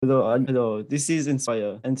Hello, this is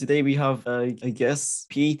Inspire, and today we have a guest,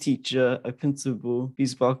 PE teacher, a principal.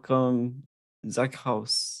 Please welcome Zach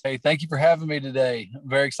House. Hey, thank you for having me today. I'm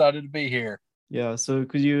very excited to be here. Yeah, so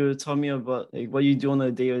could you tell me about like what you do on a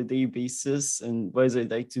day-to-day basis and what is it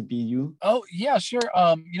like to be you? Oh, yeah, sure.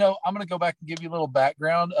 I'm going to go back and give you a little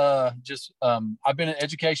background. I've been in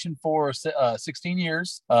education for 16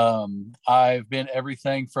 years. I've been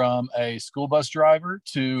everything from a school bus driver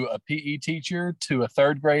to a PE teacher to a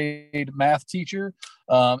third grade math teacher.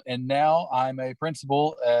 And now I'm a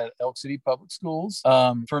principal at Elk City Public Schools.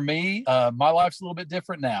 For me, my life's a little bit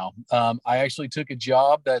different now. I actually took a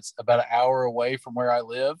job that's about an hour away from where I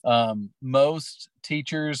live. Most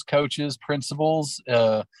teachers, coaches, principals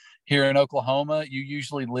here in Oklahoma, you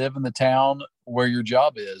usually live in the town where your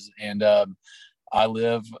job is. And I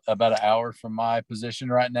live about an hour from my position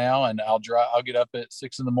right now, and I'll get up at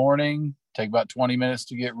 6 in the morning, take about 20 minutes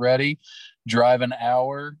to get ready, drive an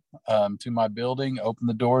hour to my building, open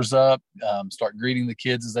the doors up, start greeting the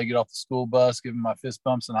kids as they get off the school bus, give them my fist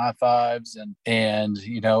bumps and high fives, I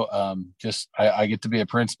get to be a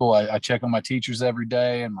principal. I check on my teachers every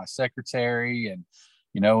day and my secretary, and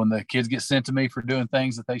when the kids get sent to me for doing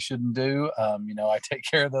things that they shouldn't do, I take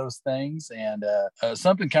care of those things. And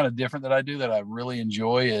something kind of different that I do that I really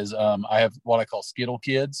enjoy is I have what I call Skittle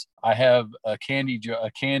Kids. I have a candy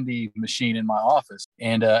machine in my office.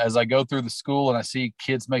 And as I go through the school and I see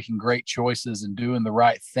kids making great choices and doing the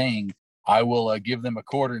right thing, I will give them a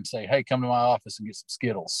quarter and say, hey, come to my office and get some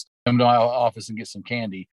Skittles. Come to my office and get some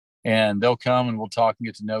candy. And they'll come and we'll talk and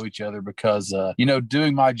get to know each other because,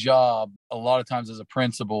 doing my job a lot of times as a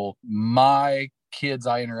principal, my kids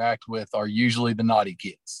I interact with are usually the naughty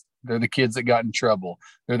kids. They're the kids that got in trouble.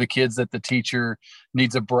 They're the kids that the teacher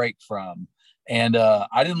needs a break from. And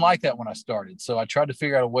I didn't like that when I started. So I tried to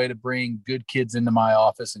figure out a way to bring good kids into my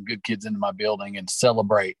office and good kids into my building and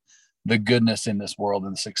celebrate the goodness in this world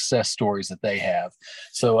and the success stories that they have.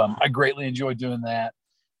 So I greatly enjoy doing that.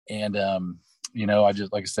 And,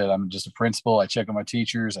 like I said, I'm just a principal. I check on my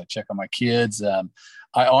teachers. I check on my kids.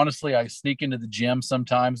 I sneak into the gym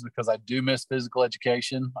sometimes because I do miss physical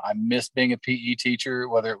education. I miss being a PE teacher,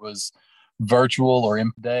 whether it was virtual or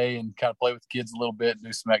in day, and kind of play with kids a little bit, and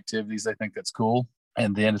do some activities. I think that's cool.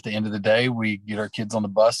 And then at the end of the day, we get our kids on the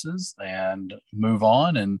buses and move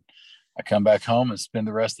on. And I come back home and spend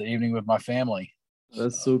the rest of the evening with my family.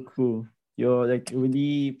 That's so cool. You're like a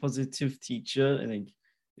really positive teacher, and like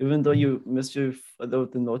even though you mess with a lot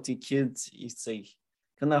of the naughty kids, it's like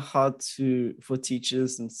kind of hard for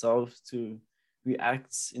teachers themselves to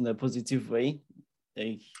react in a positive way.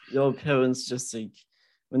 Like your parents just like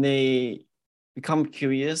when they become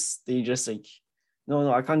curious, they just like,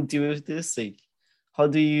 no, I can't deal with this. Like, how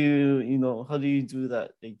do you do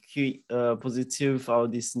that? Like create positive out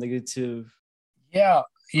of this negative. Yeah,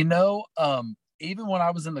 even when I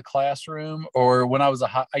was in the classroom or when I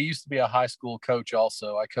used to be a high school coach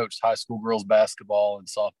also. I coached high school girls basketball and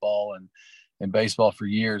softball and baseball for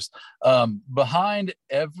years. Behind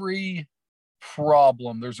every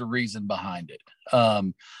problem, there's a reason behind it.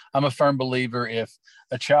 I'm a firm believer if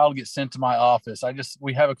a child gets sent to my office,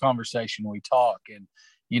 we have a conversation, we talk, and,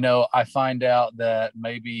 I find out that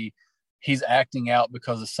maybe he's acting out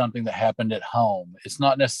because of something that happened at home. It's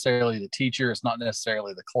not necessarily the teacher. It's not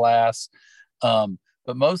necessarily the class.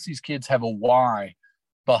 But most of these kids have a why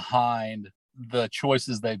behind the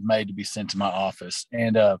choices they've made to be sent to my office.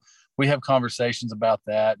 And we have conversations about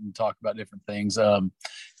that and talk about different things.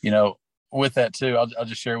 With that too, I'll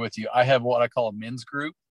just share with you. I have what I call a men's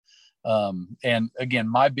group. And again,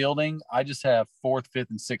 my building, I just have fourth,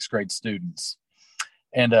 fifth, and sixth grade students.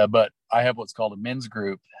 But I have what's called a men's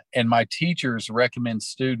group. And my teachers recommend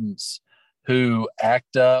students who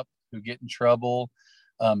act up, who get in trouble,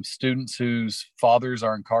 students whose fathers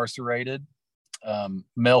are incarcerated,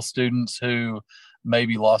 male students who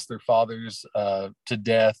maybe lost their fathers to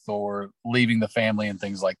death or leaving the family and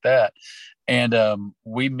things like that. And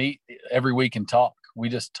we meet every week and talk. We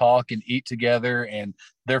just talk and eat together, and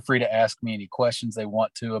they're free to ask me any questions they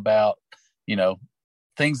want to about,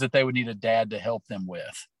 things that they would need a dad to help them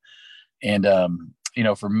with. And,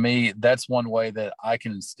 for me, that's one way that I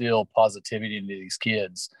can instill positivity into these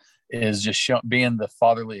kids is just being the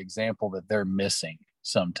fatherly example that they're missing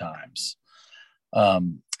sometimes.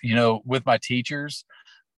 With my teachers,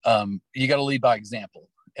 you got to lead by example.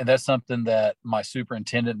 And that's something that my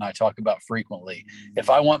superintendent and I talk about frequently. If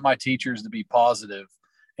I want my teachers to be positive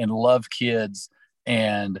and love kids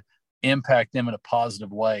and impact them in a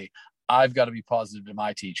positive way, I've got to be positive to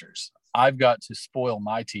my teachers. I've got to spoil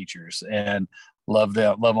my teachers and love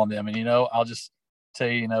on them. And, tell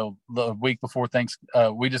you, the week before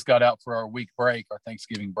we just got out for our week break, our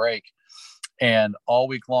Thanksgiving break. And all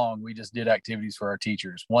week long, we just did activities for our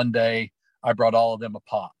teachers. One day, I brought all of them a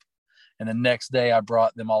pop. And the next day, I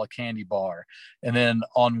brought them all a candy bar. And then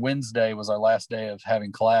on Wednesday was our last day of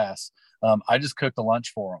having class. I just cooked a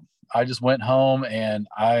lunch for them. I just went home and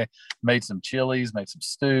I made some chilies, made some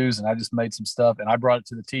stews, and I just made some stuff. And I brought it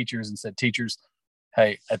to the teachers and said, teachers,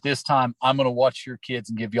 hey, at this time, I'm going to watch your kids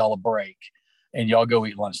and give y'all a break. And y'all go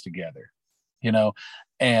eat lunch together,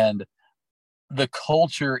 and the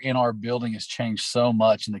culture in our building has changed so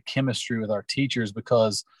much, and the chemistry with our teachers,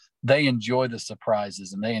 because they enjoy the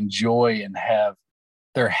surprises and they enjoy and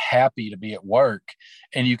they're happy to be at work.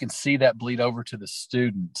 And you can see that bleed over to the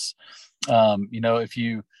students. If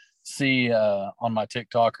you see on my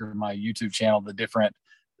TikTok or my YouTube channel, the different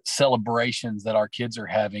celebrations that our kids are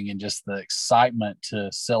having and just the excitement to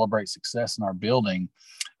celebrate success in our building,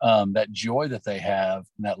 that joy that they have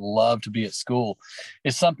and that love to be at school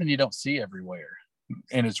is something you don't see everywhere.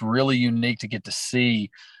 And it's really unique to get to see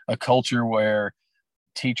a culture where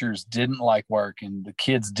teachers didn't like work and the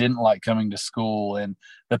kids didn't like coming to school, and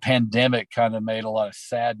the pandemic kind of made a lot of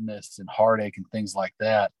sadness and heartache and things like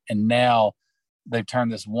that. And now they've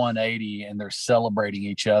turned this 180 and they're celebrating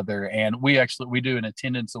each other. And we do an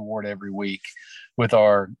attendance award every week with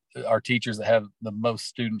our teachers that have the most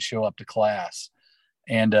students show up to class.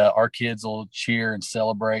 And our kids will cheer and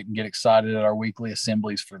celebrate and get excited at our weekly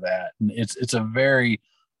assemblies for that. And it's a very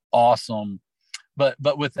awesome, but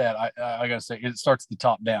with that, I gotta say, it starts the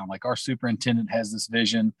top down. Like, our superintendent has this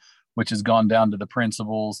vision, which has gone down to the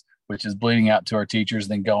principals, which is bleeding out to our teachers,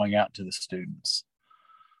 then going out to the students.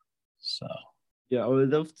 So. Yeah, I would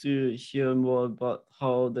love to hear more about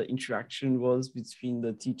how the interaction was between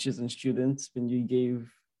the teachers and students when you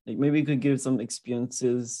gave, like, maybe you could give some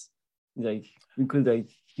experiences, like we could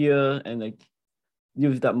hear and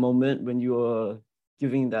live that moment when you were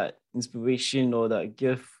giving that inspiration or that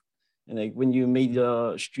gift, and when you made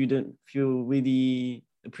your student feel really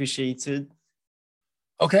appreciated.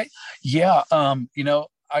 Okay. Yeah. I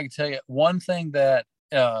can tell you one thing that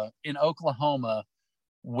in Oklahoma,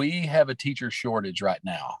 we have a teacher shortage right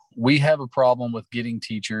now. We have a problem with getting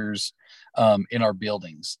teachers in our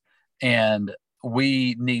buildings, and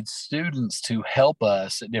we need students to help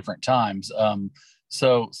us at different times.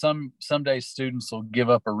 So some days students will give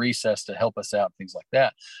up a recess to help us out, things like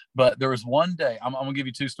that. But there was one day, I'm going to give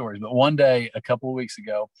you two stories, but one day a couple of weeks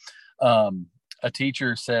ago, a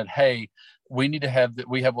teacher said, hey, we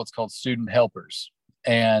have what's called student helpers.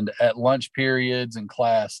 And at lunch periods in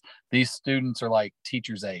class, these students are like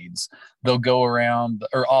teachers' aides. They'll go around,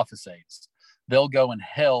 or office aides. They'll go and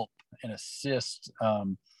help and assist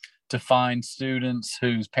to find students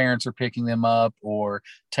whose parents are picking them up, or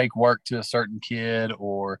take work to a certain kid,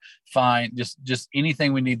 or find just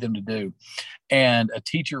anything we need them to do. And a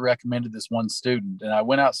teacher recommended this one student, and I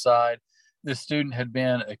went outside. This student had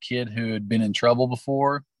been a kid who had been in trouble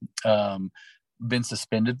before, been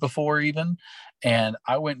suspended before even. And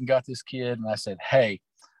I went and got this kid and I said, hey,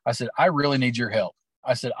 I really need your help.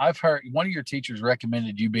 I said, I've heard one of your teachers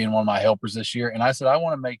recommended you being one of my helpers this year. And I said, I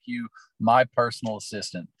want to make you my personal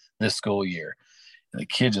assistant this school year. And the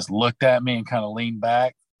kid just looked at me and kind of leaned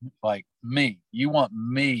back like, me, you want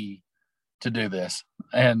me to do this?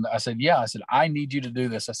 And I said, yeah. I said, I need you to do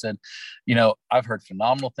this. I said, I've heard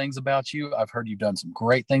phenomenal things about you. I've heard you've done some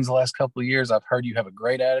great things the last couple of years. I've heard you have a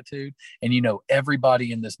great attitude, and you know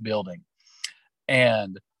everybody in this building.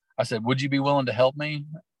 And I said, would you be willing to help me?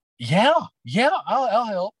 Yeah, I'll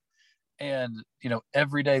help. And,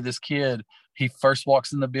 every day this kid, he first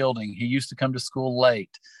walks in the building. He used to come to school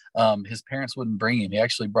late. His parents wouldn't bring him. He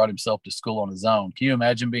actually brought himself to school on his own. Can you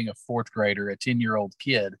imagine being a fourth grader, a 10-year-old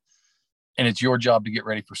kid, and it's your job to get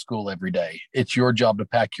ready for school every day? It's your job to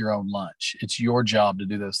pack your own lunch. It's your job to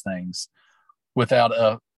do those things without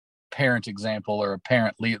a parent example or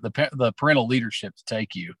the parental leadership to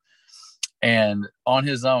take you. And on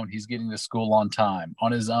his own, he's getting to school on time.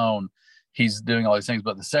 On his own, he's doing all these things.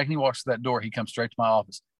 But the second he walks through that door, he comes straight to my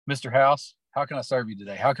office. Mr. House, how can I serve you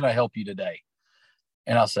today? How can I help you today?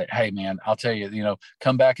 And I'll say, hey, man, I'll tell you,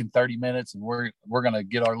 come back in 30 minutes and we're going to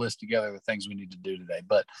get our list together of the things we need to do today.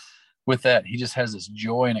 But with that, he just has this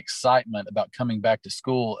joy and excitement about coming back to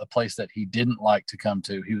school, a place that he didn't like to come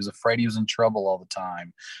to. He was afraid he was in trouble all the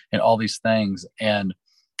time and all these things. And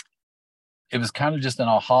it was kind of just an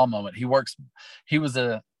aha moment. He was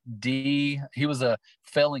a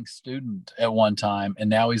failing student at one time, and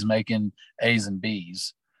now he's making A's and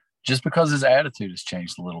B's just because his attitude has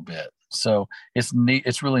changed a little bit. So it's neat.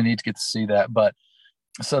 It's really neat to get to see that. But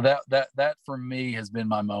so that for me has been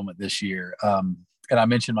my moment this year. and I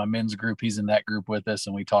mentioned my men's group. He's in that group with us,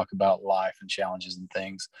 and we talk about life and challenges and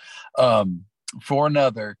things. For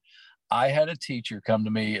another, I had a teacher come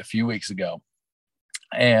to me a few weeks ago,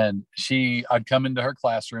 and I'd come into her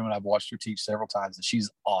classroom, and I've watched her teach several times, and she's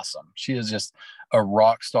awesome. She is just a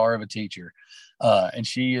rock star of a teacher. And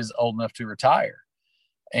she is old enough to retire.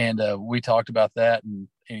 And we talked about that. And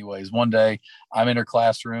anyways, one day I'm in her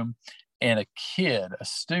classroom, and a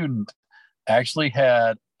student actually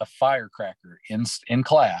had a firecracker in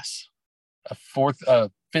class, a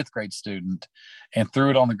fifth grade student, and threw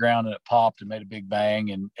it on the ground, and it popped and made a big bang,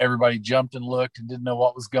 and everybody jumped and looked and didn't know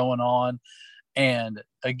what was going on. And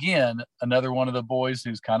again, another one of the boys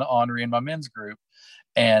who's kind of ornery in my men's group.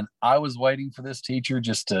 And I was waiting for this teacher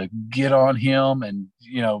just to get on him and,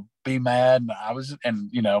 be mad. And I was, and,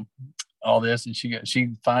 all this. And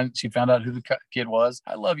she found out who the kid was.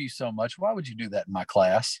 I love you so much. Why would you do that in my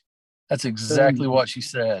class? That's exactly what she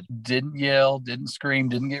said. Didn't yell, didn't scream,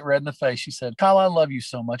 didn't get red in the face. She said, Kyle, I love you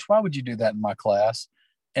so much. Why would you do that in my class?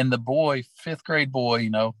 And the boy, fifth grade boy,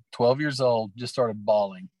 12 years old, just started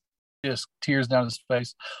bawling. Just tears down his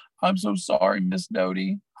face. I'm so sorry, Miss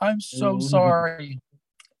Doty. I'm so sorry.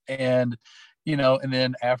 And, and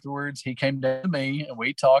then afterwards he came down to me and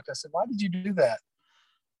we talked. I said, why did you do that?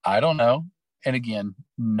 I don't know. And again,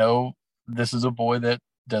 no, this is a boy that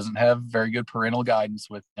doesn't have very good parental guidance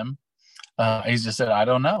with him. He's just said, I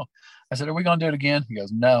don't know. I said, are we going to do it again? He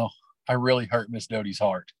goes, no, I really hurt Miss Doty's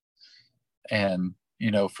heart. And,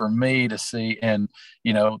 for me to see, and,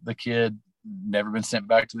 the kid never been sent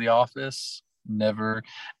back to the office, never.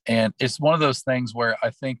 And it's one of those things where I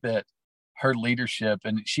think that her leadership,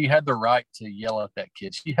 and she had the right to yell at that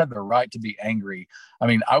kid. She had the right to be angry. I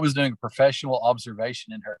mean, I was doing a professional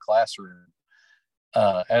observation in her classroom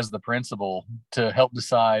as the principal to help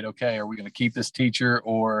decide, okay, are we going to keep this teacher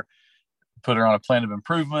or put her on a plan of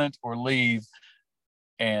improvement or leave?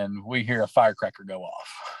 And we hear a firecracker go off.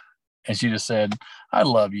 And she just said, I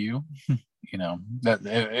love you. That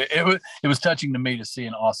it was touching to me to see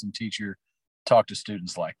an awesome teacher talk to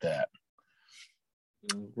students like that.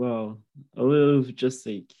 Wow, I would have just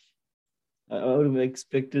I would have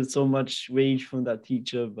expected so much rage from that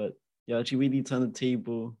teacher, but yeah, she really turned the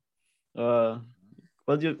table.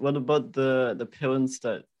 What about the parents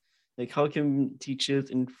that, how can teachers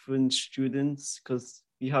influence students? Because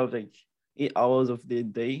we have 8 hours of their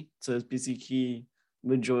day, so it's basically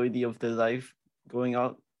majority of their life going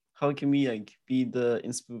out. How can we be the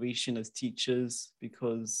inspiration as teachers,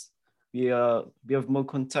 because we have more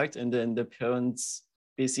contact, and then the parents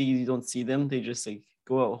basically you don't see them, they just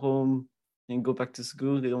go out home and go back to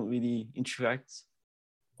school, they don't really interact.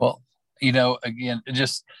 Well, again,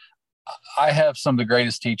 I have some of the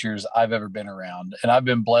greatest teachers I've ever been around, and I've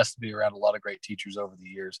been blessed to be around a lot of great teachers over the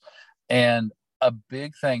years. And a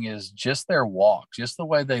big thing is just their walk, just the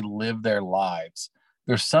way they live their lives.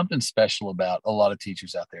 There's something special about a lot of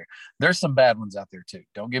teachers out there. There's some bad ones out there too.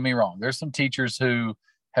 Don't get me wrong. There's some teachers who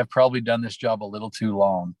have probably done this job a little too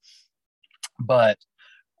long. But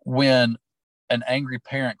when an angry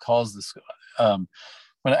parent calls the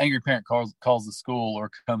school or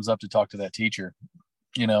comes up to talk to that teacher,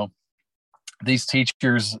 these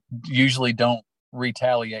teachers usually don't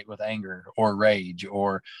retaliate with anger or rage,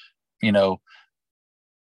 or,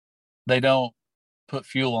 they don't put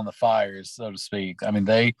fuel on the fires, so to speak. I mean,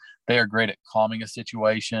 they are great at calming a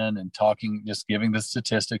situation and talking, just giving the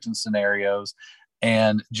statistics and scenarios,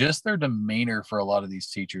 and just their demeanor for a lot of these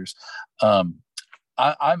teachers. I'm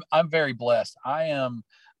very blessed. I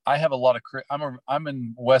have a lot of, I'm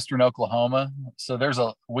in Western Oklahoma. So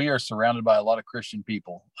we are surrounded by a lot of Christian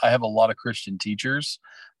people. I have a lot of Christian teachers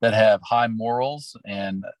that have high morals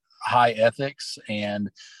and high ethics. And,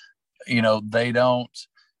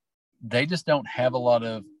 they just don't have a lot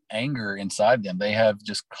of anger inside them. They have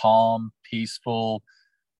just calm, peaceful,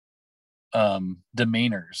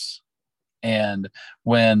 demeanors. And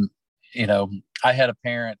when, I had a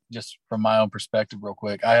parent, just from my own perspective real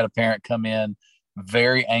quick, I had a parent come in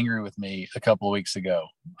very angry with me a couple of weeks ago.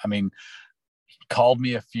 I mean, called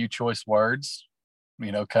me a few choice words,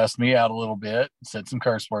 cussed me out a little bit, said some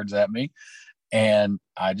curse words at me. And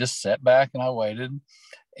I just sat back and I waited.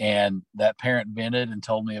 And that parent vented and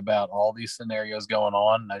told me about all these scenarios going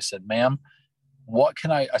on. And I said, ma'am,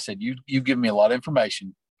 I said, you've given me a lot of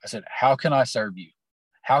information. I said, how can I serve you?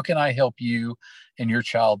 How can I help you and your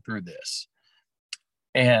child through this?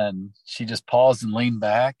 And she just paused and leaned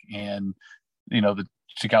back, and,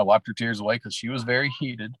 she kind of wiped her tears away because she was very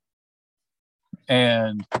heated.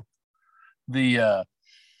 And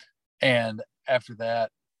and after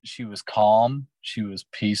that, she was calm. She was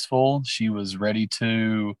peaceful. She was ready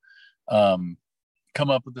to come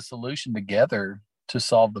up with a solution together to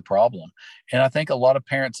solve the problem. And I think a lot of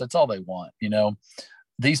parents, that's all they want.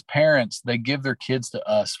 These parents, they give their kids to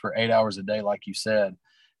us for 8 hours a day, like you said,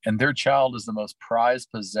 and their child is the most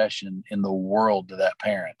prized possession in the world to that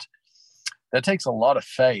parent. That takes a lot of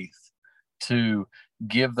faith to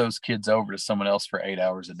give those kids over to someone else for 8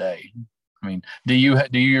 hours a day. I mean, do you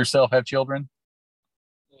yourself have children?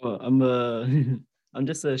 Well, I'm a I'm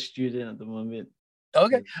just a student at the moment.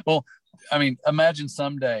 Okay. Well, I mean, imagine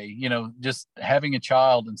someday, just having a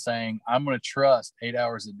child and saying, I'm going to trust 8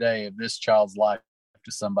 hours a day of this child's life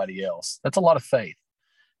to somebody else. That's a lot of faith.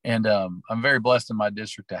 And I'm very blessed in my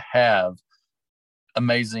district to have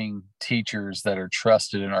amazing teachers that are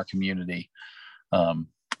trusted in our community. And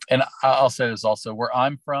I'll say this also, where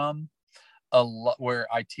I'm from, where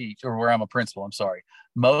I teach, or where I'm a principal, I'm sorry,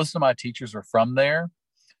 most of my teachers are from there.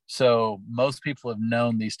 So most people have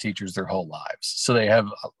known these teachers their whole lives. So they have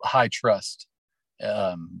a high trust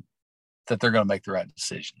that they're going to make the right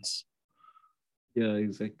decisions. Yeah,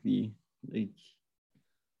 exactly. Like,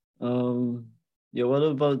 yeah, what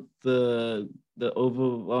about the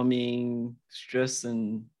overwhelming stress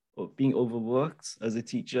and being overworked as a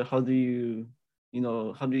teacher? How do you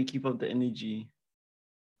keep up the energy?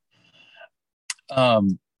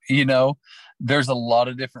 You know, there's a lot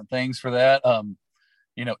of different things for that.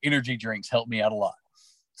 Energy drinks help me out a lot.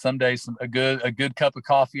 Some days a good cup of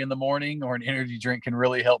coffee in the morning or an energy drink can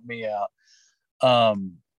really help me out.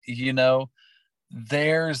 You know,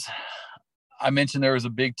 I mentioned there was a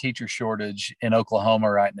big teacher shortage in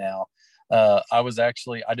Oklahoma right now. I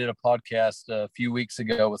did a podcast a few weeks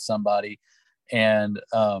ago with somebody, and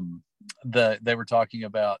they were talking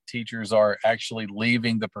about teachers are actually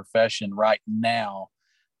leaving the profession right now,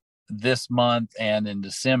 this month and in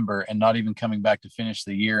December, and not even coming back to finish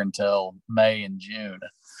the year until May and June,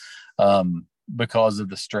 because of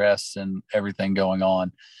the stress and everything going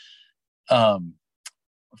on.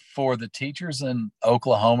 For the teachers in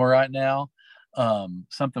Oklahoma right now,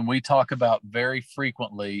 something we talk about very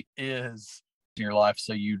frequently is in your life,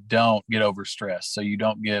 so you don't get overstressed, so you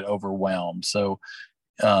don't get overwhelmed. So,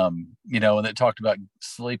 and it talked about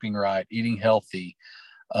sleeping right, eating healthy,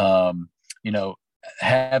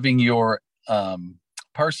 having your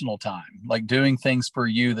personal time, like doing things for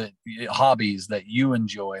you, hobbies that you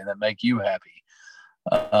enjoy and that make you happy.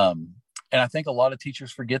 And I think a lot of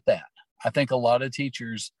teachers forget that. I think a lot of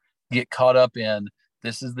teachers get caught up in,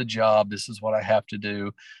 this is the job, this is what I have to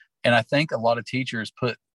do. And I think a lot of teachers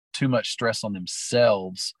put too much stress on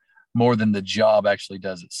themselves more than the job actually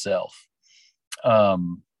does itself.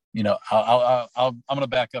 I'm going to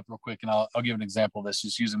back up real quick, and I'll give an example of this,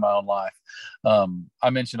 just using my own life. I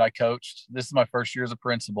mentioned I coached. This is my first year as a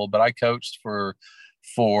principal, but I coached for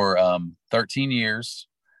 13 years,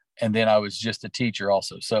 and then I was just a teacher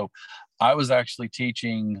also. So I was actually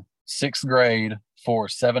teaching sixth grade for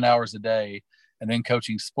 7 hours a day, and then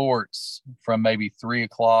coaching sports from maybe 3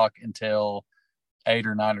 o'clock until 8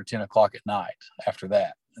 or 9 or 10 o'clock at night after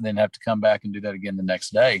that, and then have to come back and do that again the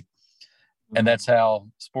next day. And that's how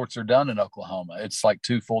sports are done in Oklahoma. It's like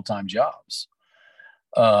 2 full-time jobs.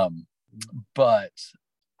 But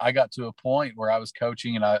I got to a point where I was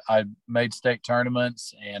coaching, and I made state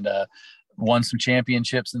tournaments and won some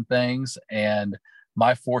championships and things. And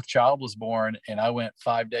my 4th child was born, and I went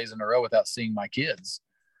 5 days in a row without seeing my kids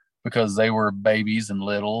because they were babies and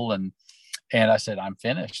little. And I said, I'm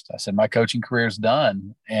finished. I said, my coaching career is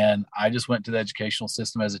done. And I just went to the educational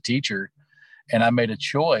system as a teacher, and I made a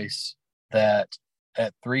choice that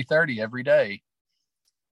at 3:30 every day,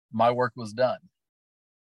 my work was done.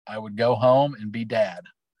 I would go home and be dad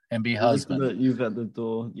and be husband. You've at the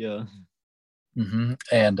door, yeah. Mm-hmm.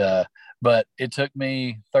 And but it took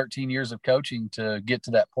me 13 years of coaching to get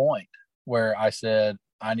to that point where I said,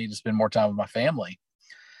 I need to spend more time with my family.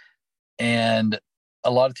 And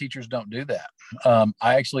a lot of teachers don't do that.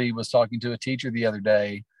 I actually was talking to a teacher the other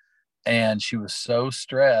day, and she was so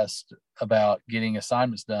stressed about getting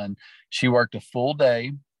assignments done. She worked a full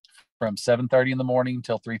day from 7:30 in the morning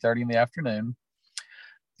till 3:30 in the afternoon.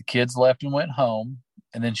 The kids left and went home,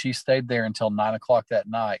 and then she stayed there until 9 o'clock that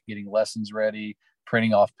night, getting lessons ready,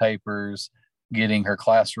 printing off papers, getting her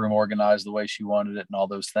classroom organized the way she wanted it, and all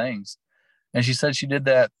those things. And she said she did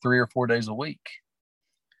that 3 or 4 days a week.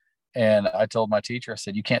 And I told my teacher, I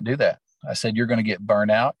said, you can't do that. I said, you're going to get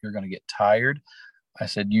burnt out. You're going to get tired. I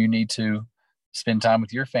said, you need to spend time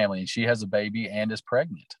with your family. And she has a baby and is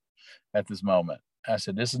pregnant at this moment. I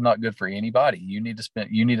said, this is not good for anybody. You need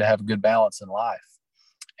to have a good balance in life.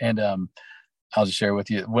 And I'll just share with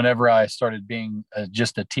you, whenever I started being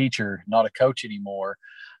just a teacher, not a coach anymore,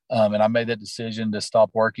 and I made that decision to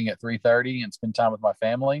stop working at 3:30 and spend time with my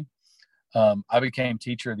family, I became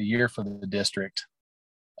teacher of the year for the district.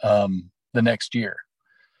 the next year.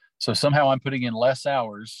 So somehow I'm putting in less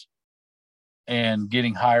hours and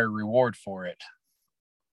getting higher reward for it.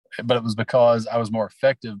 But it was because I was more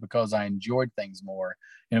effective, because I enjoyed things more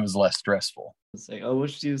and it was less stressful. It's like I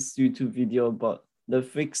watched this YouTube video about the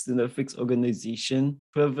fixed organization.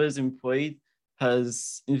 Whoever's employed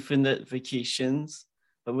has infinite vacations,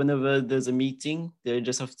 but whenever there's a meeting, they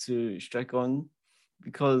just have to strike on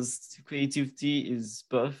because creativity is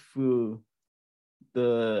birthed through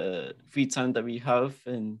the free time that we have.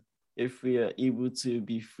 And if we are able to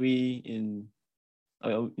be free in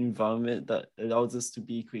an environment that allows us to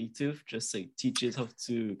be creative, just like teachers have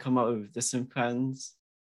to come out with different plans.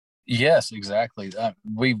 Yes, exactly.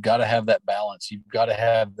 We've got to have that balance. You've got to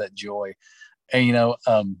have that joy. And,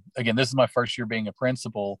 again, this is my first year being a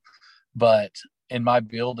principal, but in my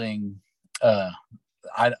building,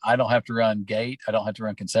 I don't have to run gate. I don't have to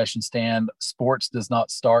run concession stand. Sports does not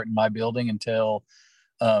start in my building until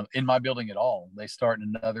in my building at all. They start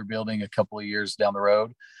in another building a couple of years down the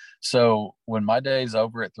road. So when my day's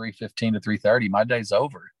over at 3:15 to 3:30, my day's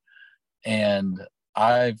over. And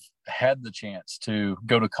I've had the chance to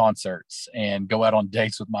go to concerts and go out on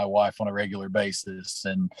dates with my wife on a regular basis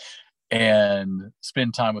and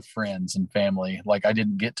spend time with friends and family like I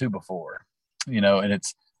didn't get to before, and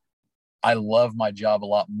I love my job a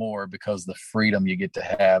lot more because the freedom you get to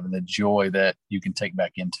have and the joy that you can take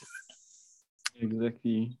back into it.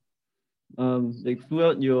 Exactly. Like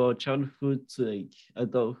throughout your childhood to like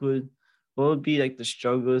adulthood, what would be like the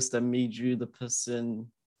struggles that made you the person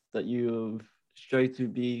that you've tried to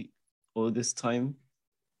be all this time,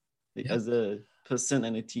 like, Yeah. as a person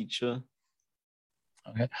and a teacher?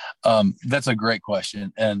 Okay. That's a great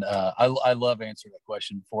question. And I love answering that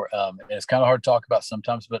question and it's kind of hard to talk about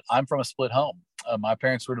sometimes, but I'm from a split home. My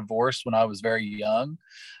parents were divorced when I was very young.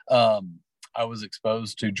 I was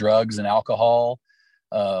exposed to drugs and alcohol,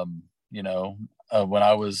 when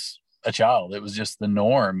I was a child. It was just the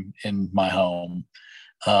norm in my home.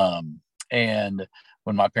 And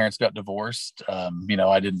when my parents got divorced,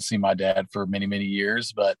 I didn't see my dad for many, many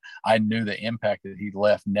years, but I knew the impact that he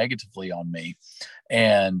left negatively on me.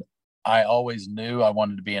 And I always knew I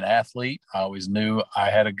wanted to be an athlete. I always knew I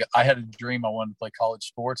had a dream. I wanted to play college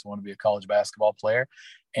sports. I wanted to be a college basketball player.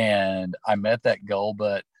 And I met that goal,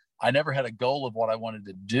 but I never had a goal of what I wanted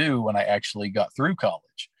to do when I actually got through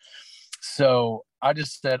college. So I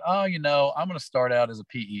just said, I'm going to start out as a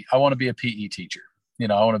PE. I want to be a PE teacher.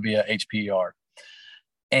 I want to be a HPR.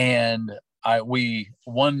 And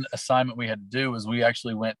one assignment we had to do was we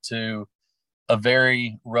actually went to a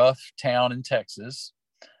very rough town in Texas.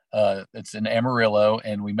 It's in Amarillo,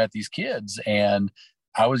 and we met these kids. And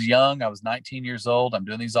I was young. I was 19 years old. I'm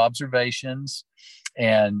doing these observations,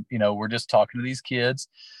 and we're just talking to these kids.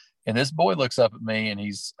 And this boy looks up at me, and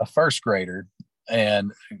he's a first grader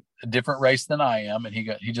and a different race than I am. And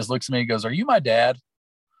he just looks at me and goes, "Are you my dad?"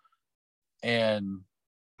 And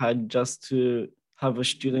Had just to have a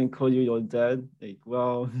student call you your dad, like,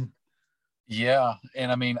 wow. yeah.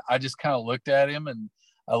 And I mean, I just kind of looked at him, and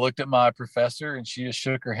I looked at my professor, and she just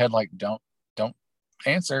shook her head like, don't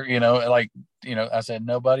answer, I said,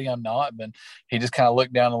 "No, buddy, I'm not." But he just kind of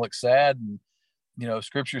looked down and looked sad. And,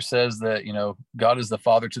 scripture says that, God is the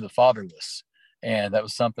father to the fatherless. And that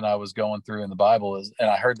was something I was going through in the Bible, and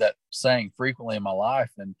I heard that saying frequently in my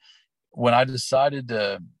life. And when I decided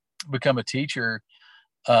to become a teacher,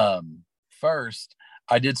 first,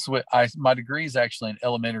 I did switch. My degree is actually in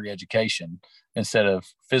elementary education instead of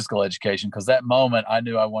physical education, because that moment I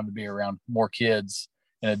knew I wanted to be around more kids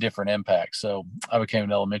in a different impact. So I became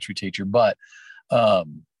an elementary teacher. But I've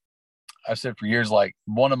said for years, like,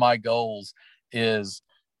 one of my goals is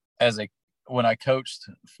when I coached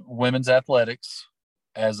women's athletics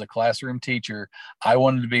as a classroom teacher, I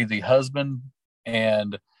wanted to be the husband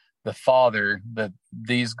and the father that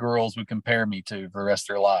these girls would compare me to for the rest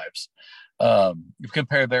of their lives.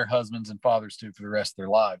 Compare their husbands and fathers to for the rest of their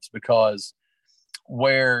lives. Because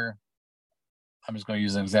I'm just going to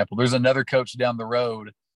use an example. There's another coach down the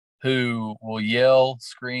road who will yell,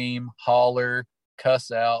 scream, holler,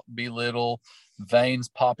 cuss out, belittle, veins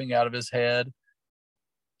popping out of his head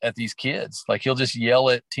at these kids. Like, he'll just yell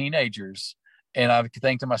at teenagers. And I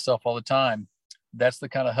think to myself all the time, that's the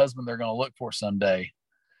kind of husband they're going to look for someday.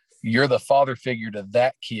 You're the father figure to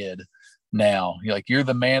that kid now. You're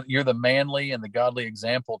the manly and the godly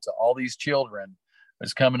example to all these children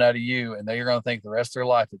that's coming out of you. And they're going to think the rest of their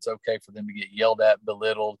life it's okay for them to get yelled at,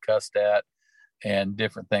 belittled, cussed at, and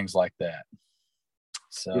different things like that.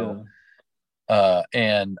 So,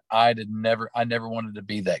 and I never wanted to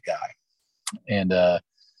be that guy. And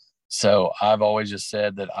So I've always just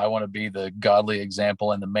said that I want to be the godly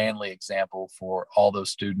example and the manly example for all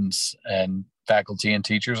those students and faculty and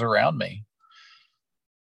teachers around me.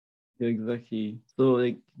 Yeah, exactly. So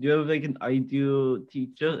like, do you have like an ideal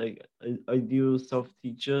teacher, like an ideal self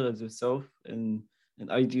teacher as yourself, and an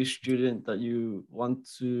ideal student that you want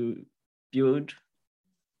to build?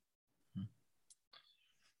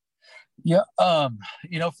 Yeah.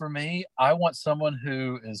 For me, I want someone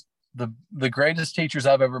who is the greatest teachers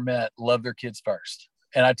I've ever met love their kids first.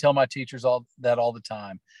 And I tell my teachers all the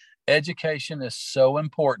time. Education is so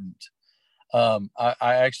important. I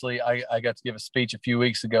actually I got to give a speech a few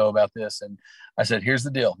weeks ago about this, and I said, here's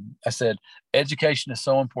the deal. I said, education is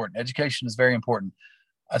so important. Education is very important.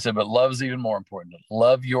 I said, but love is even more important.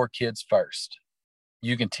 Love your kids first.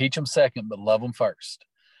 You can teach them second, but love them first.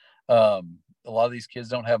 A lot of these kids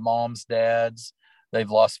don't have moms, dads. They've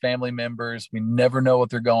lost family members. We never know what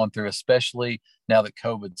they're going through, especially now that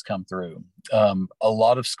COVID's come through. A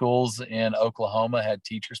lot of schools in Oklahoma had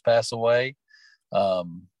teachers pass away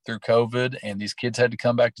through COVID, and these kids had to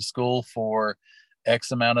come back to school for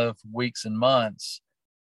X amount of weeks and months,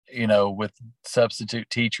 with substitute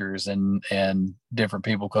teachers and different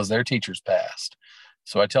people because their teachers passed.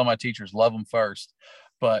 So I tell my teachers, love them first.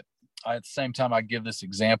 But at the same time, I give this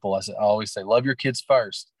example. I always say, love your kids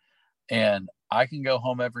first. And I can go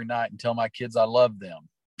home every night and tell my kids I love them.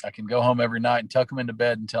 I can go home every night and tuck them into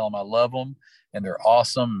bed and tell them I love them and they're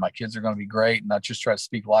awesome. My kids are going to be great. And I just try to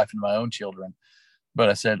speak life into my own children. But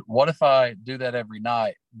I said, what if I do that every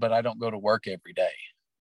night, but I don't go to work every day?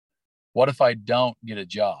 What if I don't get a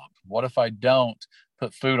job? What if I don't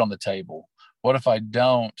put food on the table? What if I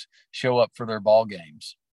don't show up for their ball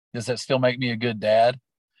games? Does that still make me a good dad?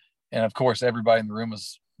 And of course, everybody in the room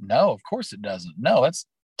was, no, of course it doesn't. No, that's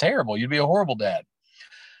terrible. You'd be a horrible dad.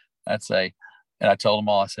 I'd say, and I told them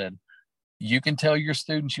all, I said, you can tell your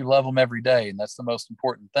students you love them every day, and that's the most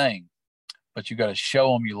important thing. But you got to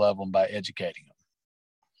show them you love them by educating them,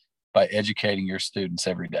 by educating your students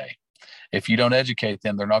every day. If you don't educate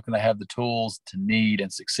them, they're not going to have the tools to need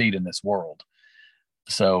and succeed in this world.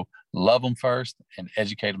 So love them first and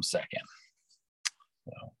educate them second.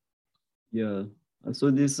 So. Yeah. I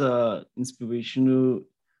saw this inspirational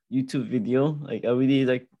YouTube video. Like I really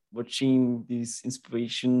like watching these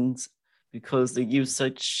inspirations because they give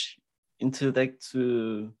such intellect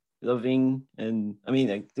to loving. And I mean,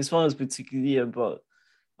 like this one was particularly about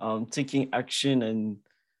taking action and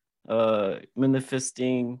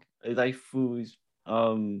manifesting a life through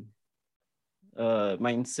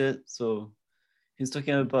mindset. So he's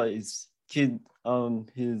talking about his kid,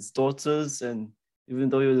 his daughters, and even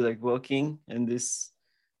though he was like working, and this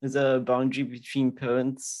there's a boundary between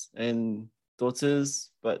parents and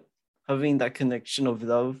daughters, but having that connection of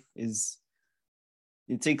love is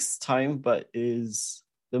it takes time, but is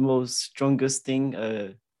the most strongest thing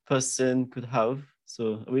a person could have.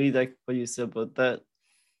 So I really like what you said about that.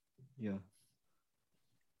 Yeah.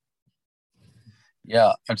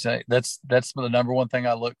 Yeah, I'd say that's the number one thing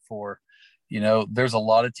I look for. There's a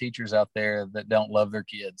lot of teachers out there that don't love their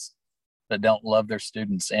kids, that don't love their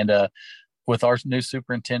students. And with our new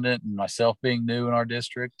superintendent and myself being new in our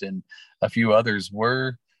district and a few others,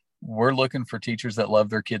 we're looking for teachers that love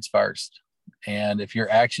their kids first. And if your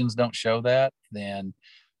actions don't show that, then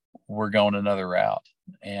we're going another route.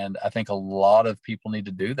 And I think a lot of people need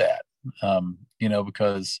to do that,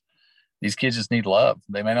 because these kids just need love.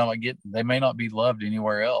 They may not be loved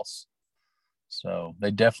anywhere else. So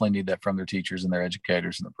they definitely need that from their teachers and their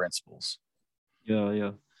educators and the principals. Yeah,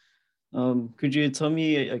 yeah. Could you tell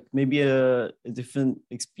me like maybe a different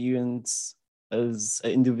experience as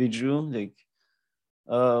an individual? Like,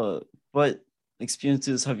 what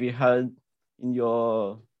experiences have you had in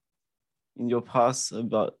your past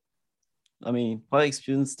about? I mean, what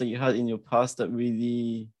experience that you had in your past that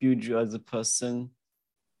really built you as a person?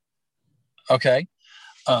 Okay.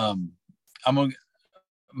 Um, I'm gonna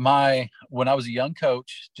when I was a young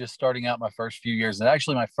coach, just starting out my first few years, and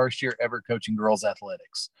actually my first year ever coaching girls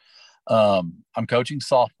athletics. I'm coaching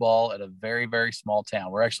softball at a very, very small town.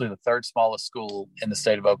 We're actually the third smallest school in the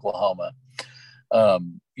state of Oklahoma.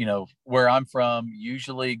 Where I'm from,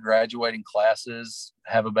 usually graduating classes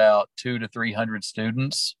have about 200 to 300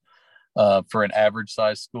 students for an average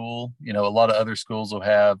size school. A lot of other schools will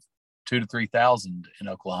have 2,000 to 3,000 in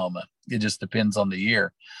Oklahoma. It just depends on the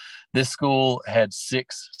year. This school had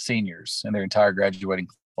 6 seniors in their entire graduating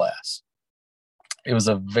class. It was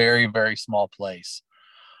a very, very small place.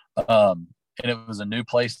 And it was a new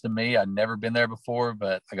place to me. I'd never been there before,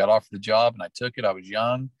 but I got offered the job and I took it. I was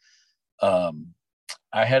young.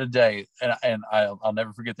 I had a day, and I'll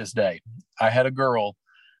never forget this day. I had a girl.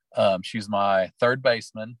 She was my third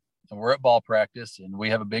baseman. and we're at ball practice, and we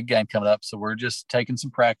have a big game coming up. So we're just taking some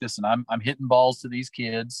practice, and I'm hitting balls to these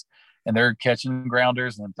kids, and they're catching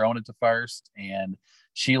grounders and then throwing it to first. And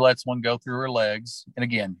she lets one go through her legs. And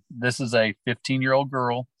again, this is a 15-year-old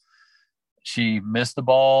girl. She missed the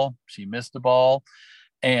ball. She missed the ball,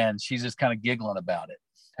 and she's just kind of giggling about it.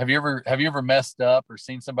 Have you ever messed up or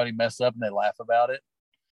seen somebody mess up and they laugh about it?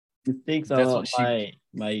 Mistakes are That's not what she.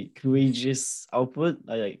 my courageous output.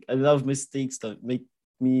 I love mistakes that make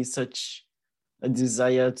me such a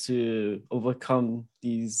desire to overcome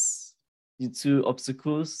these two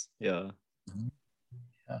obstacles. Yeah.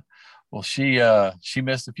 Yeah. Well, she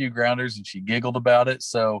missed a few grounders and she giggled about it.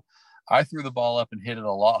 So I threw the ball up and hit it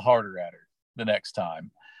a lot harder at her the next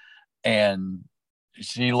time. And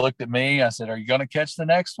she looked at me. I said, "Are you going to catch the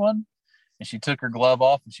next one?" And she took her glove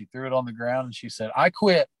off and she threw it on the ground and she said, "I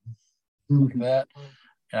quit." Like that.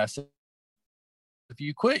 And I said, "If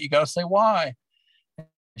you quit, you got to say why." And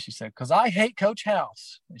she said, "Because I hate Coach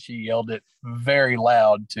House." And she yelled it very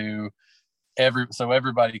loud to so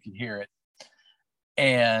everybody could hear it.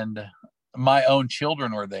 And my own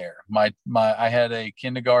children were there. I had a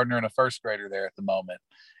kindergartner and a first grader there at the moment,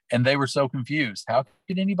 and they were so confused. How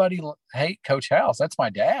can anybody hate Coach House? That's my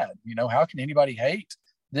dad. How can anybody hate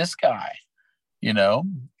this guy?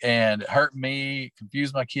 And it hurt me,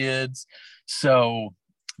 confused my kids. So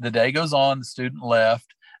the day goes on, the student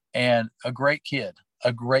left, and a great kid,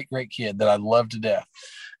 a great, great kid that I love to death.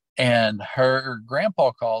 And her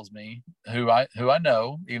grandpa calls me, who I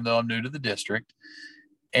know, even though I'm new to the district.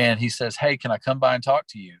 And he says, "Hey, can I come by and talk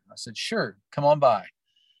to you?" I said, "Sure, come on by."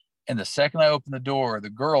 And the second I open the door, the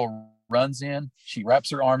girl runs in, she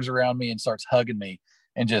wraps her arms around me and starts hugging me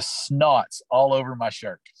and just snots all over my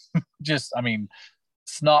shirt.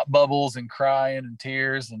 Snot bubbles and crying and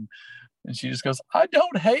tears. And she just goes, "I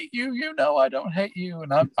don't hate you. I don't hate you."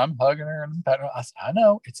 And I'm hugging her and patting her. I said, "I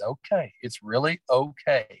know, it's okay. It's really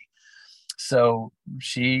okay." So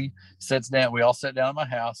she sits down. We all sat down at my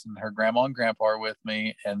house, and her grandma and grandpa are with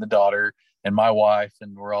me, and the daughter and my wife,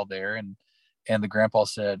 and we're all there. And the grandpa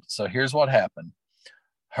said, "So here's what happened.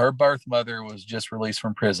 Her birth mother was just released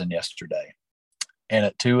from prison yesterday. And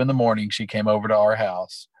at 2 a.m, she came over to our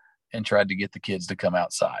house and tried to get the kids to come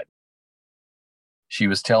outside. She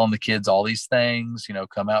was telling the kids all these things,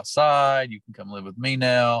 come outside, you can come live with me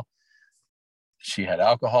now." She had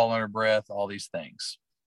alcohol in her breath, all these things.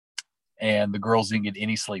 And the girls didn't get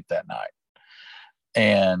any sleep that night.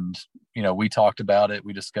 And, we talked about it.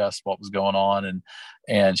 We discussed what was going on.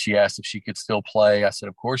 And she asked if she could still play. I said,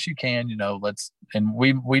 "Of course you can, let's," and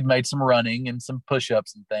we'd made some running and some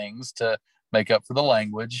push-ups and things to make up for the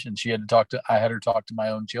language. And I had her talk to my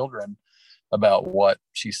own children about what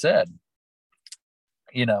she said,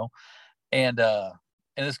 you know, and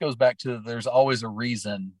this goes back to, there's always a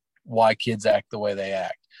reason why kids act the way they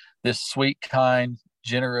act. This sweet, kind,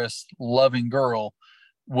 generous, loving girl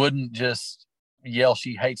wouldn't just yell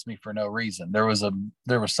she hates me for no reason. There was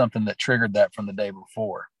something that triggered that from the day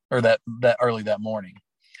before, or that early that morning.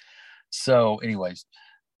 So anyways,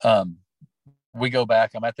 we go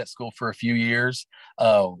back. I'm at that school for a few years.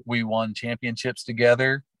 We won championships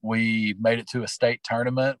together. We made it to a state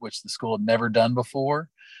tournament, which the school had never done before.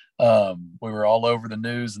 We were all over the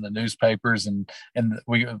news and the newspapers, and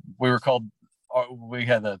we were called. We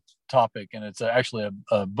had a topic, and it's actually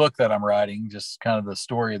a book that I'm writing, just kind of the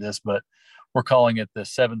story of this, but we're calling it the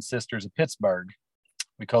Seven Sisters of Pittsburgh,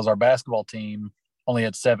 because our basketball team only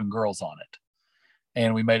had 7 girls on it,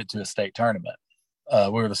 and we made it to a state tournament.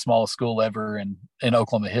 We were the smallest school ever in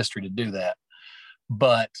Oklahoma history to do that.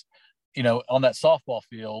 But, on that softball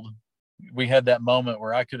field, we had that moment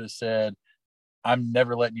where I could have said, "I'm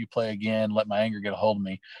never letting you play again, let my anger get a hold of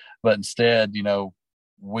me." But instead,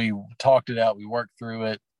 we talked it out, we worked through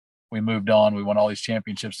it, we moved on, we won all these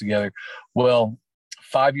championships together. Well,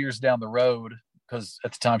 5 years down the road, because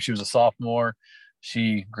at the time she was a sophomore,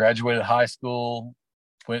 she graduated high school,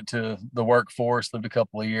 went to the workforce, lived a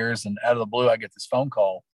couple of years, and out of the blue, I get this phone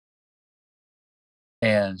call.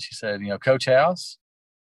 And she said, "Coach House."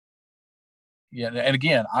 Yeah. And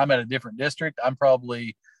again, I'm at a different district. I'm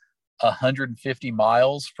probably 150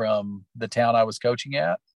 miles from the town I was coaching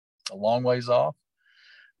at, a long ways off.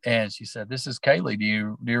 And she said, "This is Kaylee. Do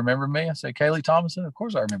you remember me?" I said, "Kaylee Thomason, of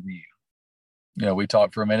course I remember you." We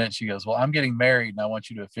talked for a minute. And she goes, "Well, I'm getting married and I want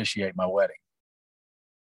you to officiate my wedding."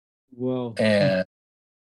 Whoa. And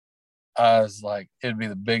I was like, it'd be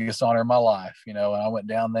the biggest honor of my life, and I went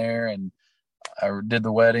down there and I did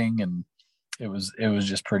the wedding, and it was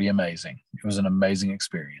just pretty amazing. It was an amazing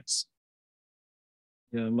experience.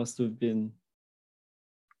 Yeah, it must have been.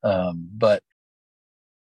 But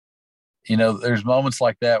There's moments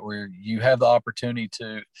like that where you have the opportunity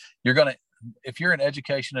to, you're going to, if you're in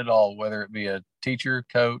education at all, whether it be a teacher,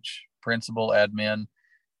 coach, principal, admin,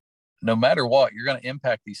 no matter what, you're going to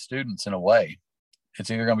impact these students in a way. It's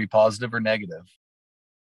either going to be positive or negative.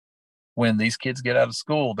 When these kids get out of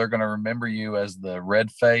school, they're going to remember you as the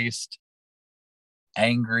red-faced,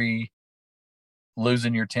 angry,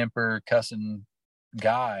 losing your temper, cussing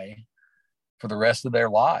guy for the rest of their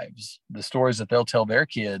lives. The stories that they'll tell their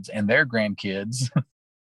kids and their grandkids.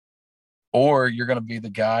 Or you're going to be the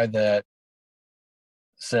guy that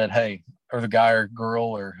said, hey, or the guy or girl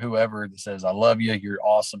or whoever that says, I love you. You're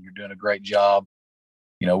awesome. You're doing a great job.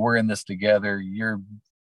 We're in this together. You're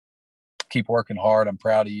keep working hard. I'm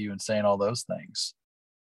proud of you, and saying all those things.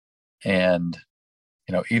 And,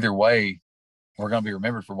 either way, we're going to be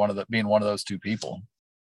remembered for being one of those two people,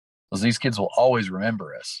 because these kids will always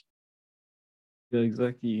remember us. Yeah,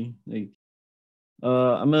 exactly.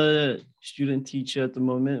 I'm a student teacher at the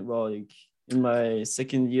moment. Well, in my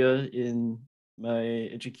second year in my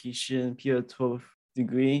education ep1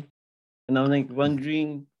 degree, and I'm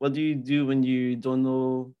wondering, what do you do when you don't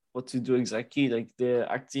know what to do exactly? They're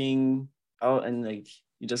acting out, and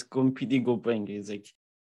you just completely go blank. It's I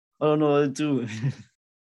don't know what to do.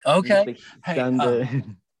 Okay. Hey, stand there.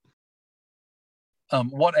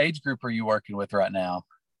 What age group are you working with right now?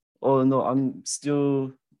 Oh no, I'm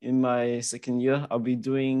still in my second year. I'll be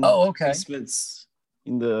doing okay. placements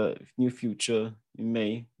in the near future in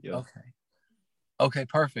May. Yeah. Okay,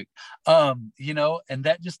 perfect. And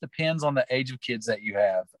that just depends on the age of kids that you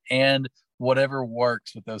have and whatever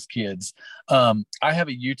works with those kids. I have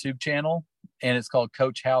a YouTube channel, and it's called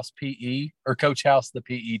Coach House PE, or Coach House the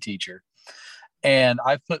PE teacher. And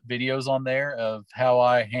I've put videos on there of how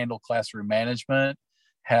I handle classroom management,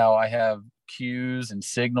 how I have cues and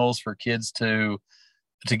signals for kids to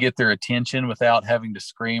get their attention without having to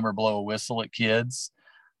scream or blow a whistle at kids.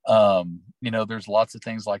 There's lots of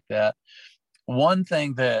things like that. One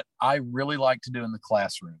thing that I really like to do in the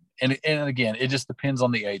classroom, and again, it just depends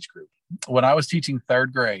on the age group. When I was teaching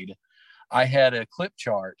third grade, I had a clip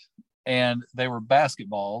chart, and they were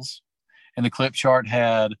basketballs, and the clip chart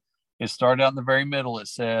it started out in the very middle. It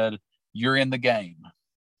said, "You're in the game,"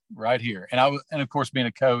 right here. And of course, being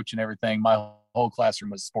a coach and everything, my whole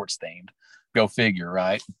classroom was sports themed. Go figure,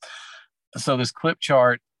 right? So this clip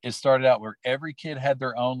chart, it started out where every kid had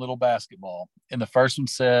their own little basketball, and the first one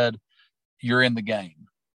said, "You're in the game."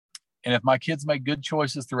 And if my kids made good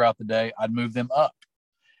choices throughout the day, I'd move them up.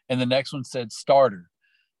 And the next one said starter.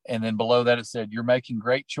 And then below that, it said, "You're making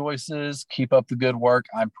great choices. Keep up the good work.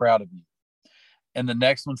 I'm proud of you." And the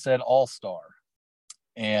next one said all-star.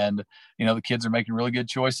 And, the kids are making really good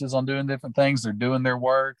choices on doing different things. They're doing their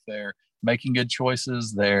work. They're making good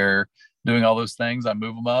choices. They're doing all those things. I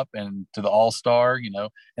move them up and to the all-star,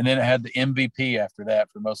 and then it had the MVP after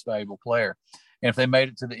that for most valuable player. And if they made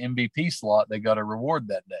it to the MVP slot, they got a reward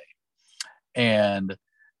that day. And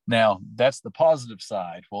now that's the positive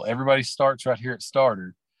side. Well, everybody starts right here at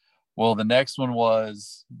starter. Well, the next one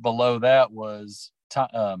was below that was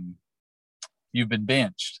you've been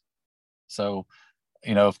benched. So,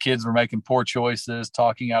 if kids were making poor choices,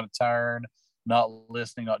 talking out of turn, not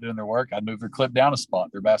listening, not doing their work, I'd move their clip down a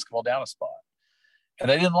spot, their basketball down a spot. And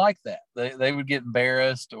they didn't like that. They would get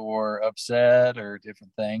embarrassed or upset or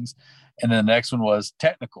different things. And then the next one was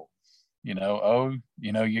technical. You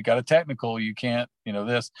got a technical, you can't,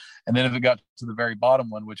 this. And then if it got to the very bottom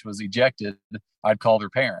one, which was ejected, I'd call their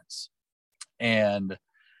parents. And,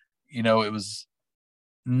 it was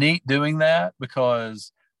neat doing that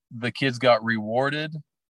because the kids got rewarded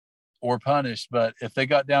or punished. But if they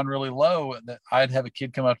got down really low, I'd have a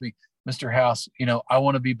kid come up to me, "Mr. House, I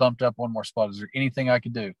want to be bumped up one more spot. Is there anything I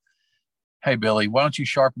could do?" "Hey, Billy, why don't you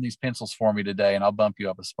sharpen these pencils for me today and I'll bump you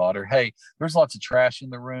up a spot?" Or, "Hey, there's lots of trash in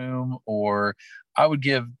the room." Or I would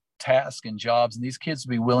give tasks and jobs, and these kids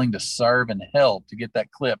would be willing to serve and help to get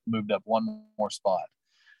that clip moved up one more spot.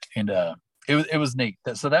 And it was neat.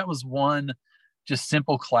 So that was one just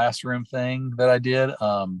simple classroom thing that I did.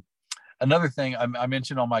 Another thing I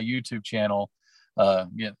mentioned on my YouTube channel,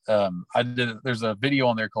 there's a video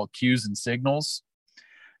on there called Cues and Signals.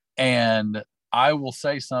 And I will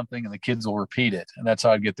say something and the kids will repeat it. And that's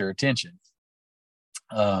how I get their attention.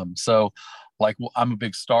 So I'm a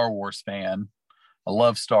big Star Wars fan. I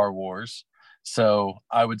love Star Wars. So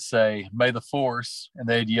I would say, "May the Force," and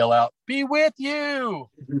they'd yell out, "Be with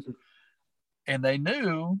you." And they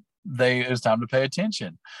knew it was time to pay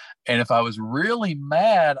attention. And if I was really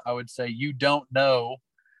mad, I would say, "You don't know,"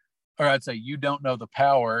 or I'd say, "You don't know the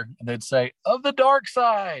power." And they'd say, "Of the dark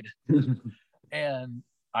side." And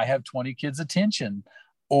I have 20 kids' attention.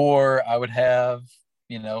 Or I would have,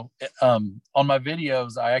 On my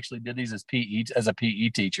videos, I actually did these as a PE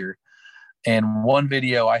teacher. And one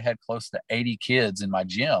video, I had close to 80 kids in my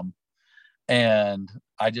gym, and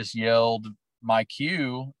I just yelled my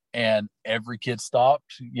cue, and every kid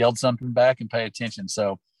stopped, yelled something back, and paid attention.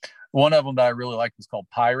 So one of them that I really liked was called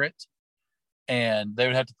Pirate, and they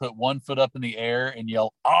would have to put one foot up in the air and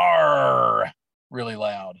yell "R" really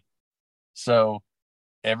loud. So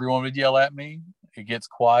everyone would yell at me. It gets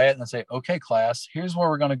quiet, and I say, "Okay, class, here's where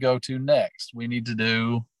we're going to go to next. We need to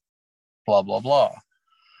do blah blah blah."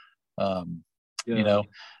 You know,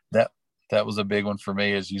 that was a big one for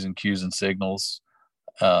me, is using cues and signals.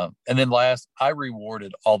 And then last, I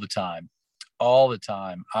rewarded all the time.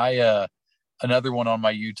 Another one on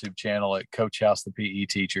my YouTube channel at Coach House, the PE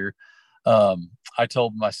teacher. I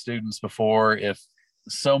told my students before, if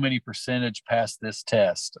so many percentage pass this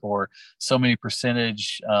test, or so many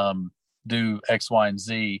percentage do X, Y, and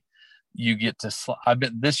Z, you get to, I've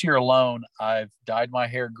been, this year alone, I've dyed my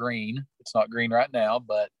hair green. It's not green right now,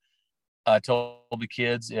 but I told the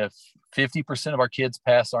kids, if 50% of our kids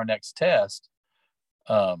pass our next test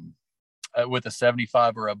with a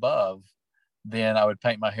 75 or above, then I would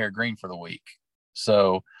paint my hair green for the week.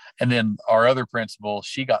 So, and then our other principal,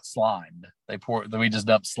 she got slimed. We just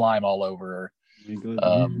dumped slime all over her.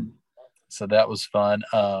 So that was fun.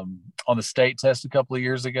 On the state test a couple of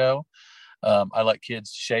years ago, I let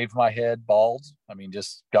kids shave my head bald. I mean,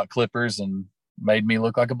 just got clippers and made me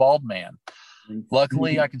look like a bald man.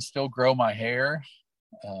 Luckily, I can still grow my hair.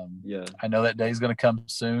 I know that day is going to come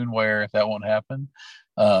soon where that won't happen.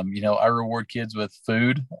 I reward kids with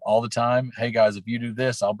food all the time. Hey guys, if you do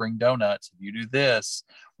this, I'll bring donuts. If you do this,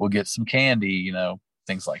 we'll get some candy,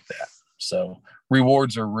 things like that. So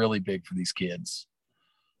rewards are really big for these kids.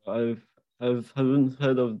 I haven't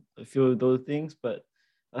heard of a few of those things, but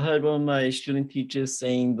I heard one of my student teachers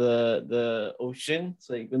saying the ocean. It's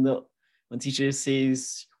like when teacher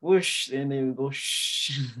says whoosh, then they will go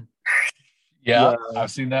shh. Yeah,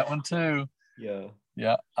 I've seen that one too.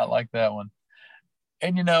 Yeah, I like that one.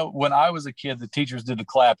 And when I was a kid, the teachers did the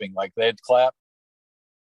clapping, like they'd clap.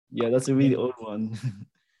 Yeah, that's a really old one.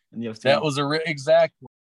 And you have to. That was exactly.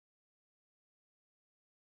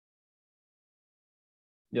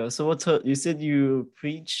 Yeah. So you said you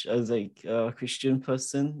preach as like a Christian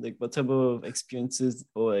person? Like, what type of experiences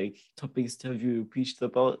or like topics have you preached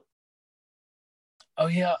about? Oh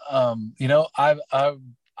yeah,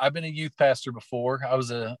 I've been a youth pastor before. I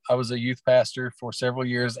was a youth pastor for several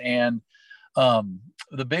years, and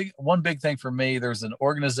one big thing for me, there's an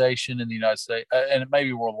organization in the United States, and it may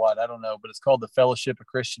be worldwide, I don't know, but it's called the Fellowship of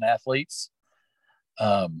Christian Athletes.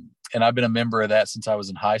 And I've been a member of that since I was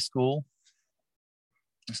in high school.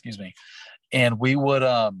 Excuse me. And we would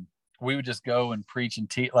just go and preach and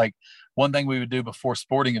teach. Like, one thing we would do before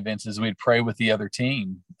sporting events is we'd pray with the other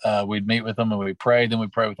team. We'd meet with them and we'd pray, then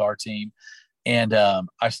we'd pray with our team. And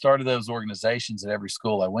I started those organizations at every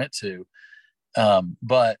school I went to.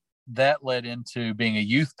 But that led into being a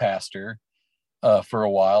youth pastor for a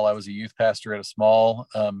while. I was a youth pastor at a small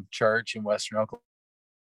church in Western Oklahoma.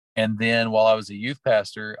 And then while I was a youth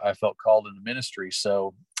pastor, I felt called into ministry.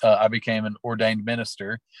 So I became an ordained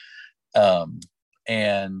minister.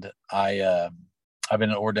 And I've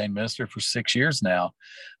been an ordained minister for 6 years now.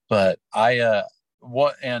 But right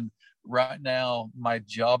now my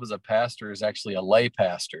job as a pastor is actually a lay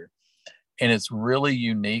pastor. And it's really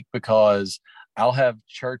unique because I'll have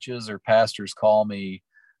churches or pastors call me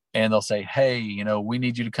and they'll say, hey, we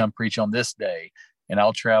need you to come preach on this day. And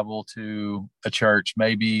I'll travel to a church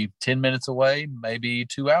maybe 10 minutes away, maybe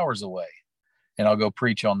 2 hours away, and I'll go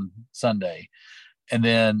preach on Sunday. And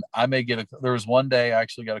then there was one day I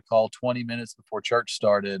actually got a call 20 minutes before church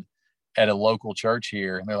started at a local church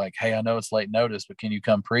here. And they're like, hey, I know it's late notice, but can you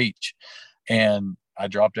come preach? And I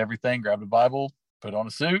dropped everything, grabbed a Bible, put on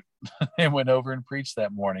a suit, and went over and preached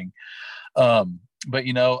that morning. But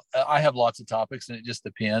I have lots of topics and it just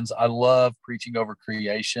depends. I love preaching over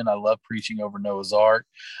creation. I love preaching over Noah's Ark,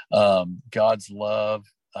 God's love.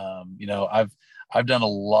 I've done a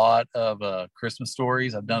lot of Christmas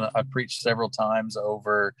stories. I've preached several times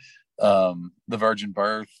over the virgin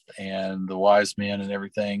birth and the wise men and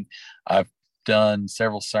everything. I've done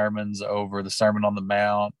several sermons over the Sermon on the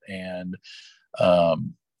Mount, and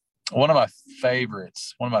one of my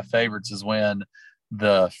favorites is when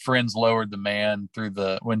the friends lowered the man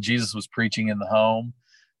when Jesus was preaching in the home,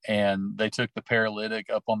 and they took the paralytic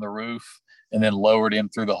up on the roof and then lowered him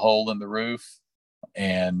through the hole in the roof,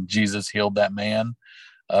 and Jesus healed that man.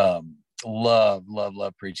 Love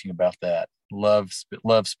preaching about that. Love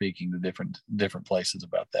speaking to different places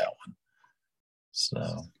about that one.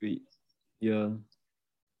 So great. Yeah.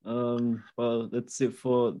 Well, that's it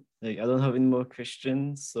for like I don't have any more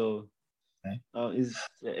questions. So, Okay. is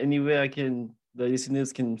there anywhere the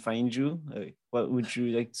listeners can find you? Like, what would you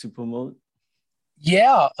like to promote?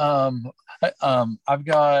 Yeah. I've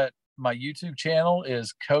got my YouTube channel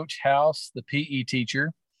is Coach House, the PE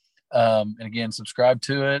teacher. And again, subscribe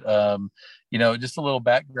to it. Just a little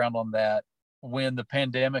background on that. When the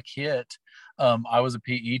pandemic hit, I was a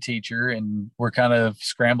PE teacher, and we're kind of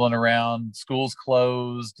scrambling around. Schools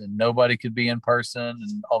closed, and nobody could be in person,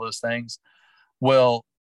 and all those things. Well,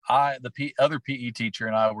 other PE teacher,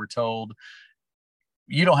 and I were told,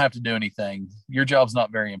 you don't have to do anything. Your job's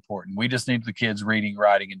not very important. We just need the kids reading,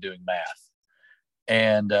 writing, and doing math.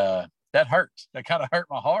 And that hurt. That kind of hurt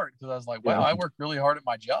my heart because I was like, wow, Yeah. I worked really hard at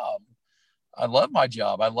my job. I love my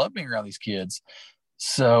job. I love being around these kids.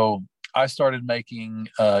 So I started making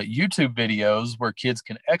YouTube videos where kids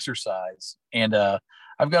can exercise. And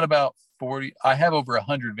I've got about 40, I have over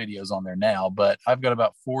 100 videos on there now, but I've got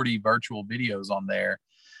about 40 virtual videos on there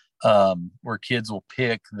where kids will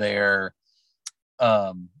pick their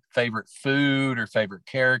favorite food or favorite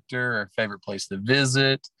character or favorite place to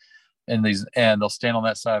visit, and they'll stand on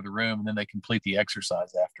that side of the room, and then they complete the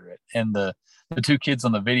exercise after it. And the two kids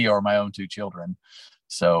on the video are my own two children,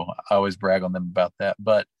 so I always brag on them about that.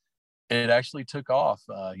 But it actually took off.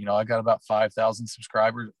 I got about 5,000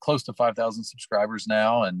 subscribers, close to 5,000 subscribers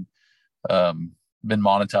now, and been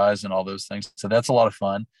monetized and all those things, so that's a lot of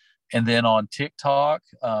fun. And then on TikTok,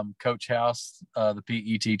 Coach House, the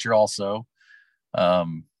PE teacher, also.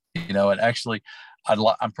 And actually,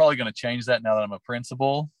 I'm probably going to change that now that I'm a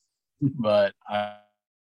principal, but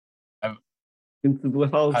Into the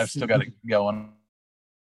I've house. still got it going.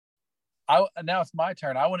 Now it's my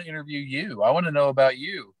turn. I want to interview you. I want to know about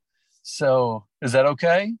you. So is that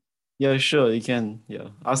okay? Yeah, sure, you can. Yeah,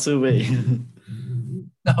 ask away.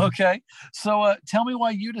 Okay. So tell me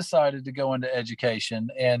why you decided to go into education,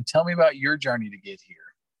 and tell me about your journey to get here.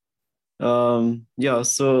 Yeah,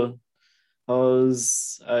 so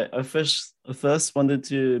I first wanted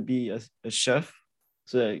to be a chef.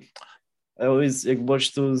 So like I always like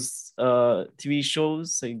watch those TV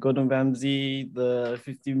shows like Gordon Ramsay, the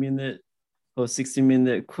 50-minute or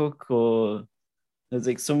 60-minute cook, or there's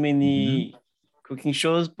like so Mm-hmm. many cooking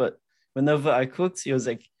shows, but whenever I cooked, it was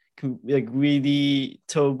like really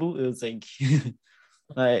terrible. It was like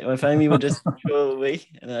my family would just throw away,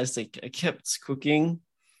 and I kept cooking,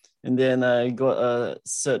 and then I got a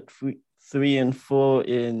cert 3 and 4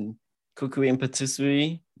 in cookery and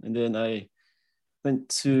patisserie, and then I went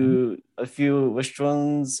Mm-hmm. to a few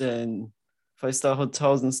restaurants and 5-star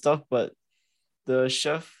hotels and stuff, but the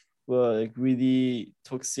chef were like really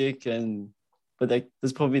toxic, and but like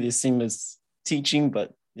that's probably the same as teaching,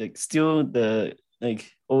 but like still the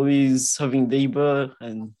like always having labor,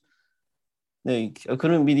 and like I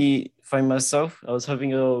couldn't really find myself. I was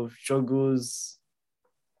having a lot of struggles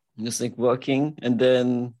just like working, and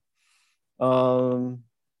then um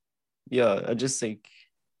yeah, I just like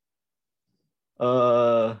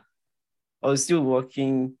uh I was still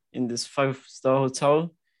working in this 5-star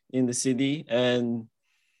hotel in the city, and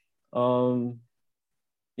um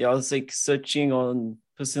yeah, I was like searching on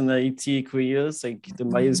personality careers like the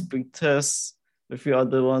Myers-Briggs test, a few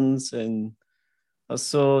other ones, and I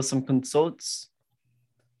saw some consults,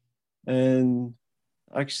 and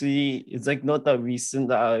actually it's like not that recent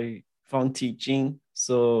that I found teaching.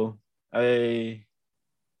 So I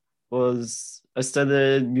I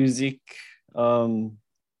started um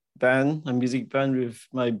a music band with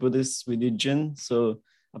my Buddhist religion. So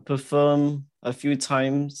I perform a few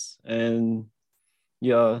times, and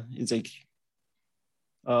yeah, it's like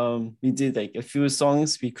we did like a few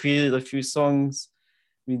songs, we created a few songs,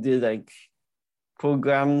 we did like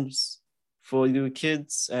programs for little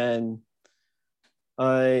kids, and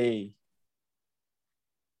I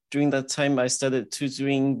during that time I started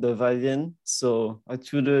tutoring the violin. So I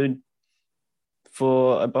tutored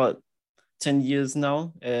for about 10 years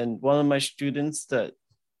now, and one of my students that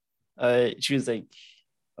she was like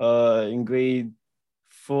in grade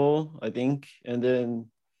 4, I think, and then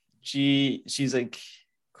she's like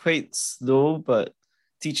quite slow, but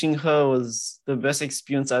teaching her was the best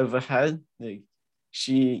experience I ever had. Like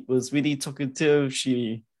she was really talkative.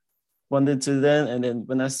 She wanted to learn, and then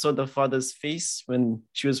when I saw the father's face when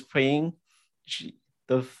she was praying, she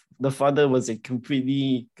the the father was like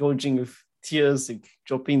completely gorging with tears, like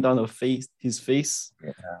dropping down his face,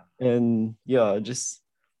 Yeah. and yeah, just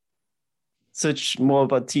search more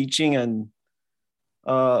about teaching, and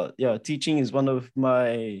yeah, teaching is one of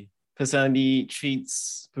my personality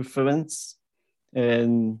traits preference,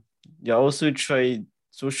 and yeah, I also tried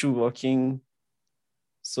social working.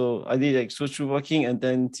 So I did like social working and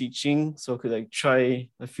then teaching, so I could like try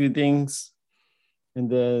a few things. And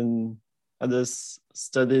then I just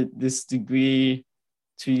studied this degree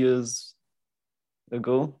 2 years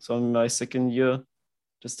ago. So I'm in my second year,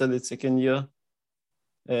 just started second year.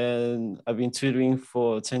 And I've been tutoring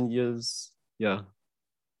for 10 years. Yeah.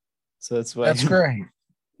 So that's why, That's great.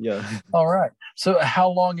 yeah. All right. So how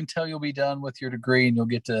long until you'll be done with your degree and you'll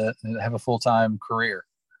get to have a full-time career?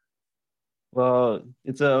 Well,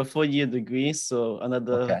 it's a 4 year degree, so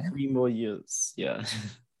another Okay. 3 more years. Yeah.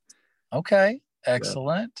 Okay. Yeah.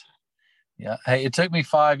 Excellent. Yeah. Hey, it took me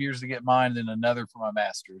 5 years to get mine and another for my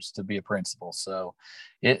master's to be a principal. So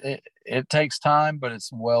it takes time, but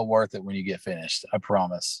it's well worth it when you get finished. I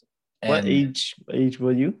promise. What And age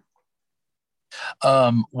were you?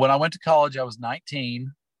 when I went to college, I was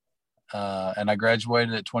 19, and I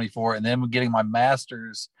graduated at 24. And then getting my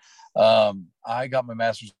master's, I got my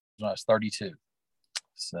master's when I was 32.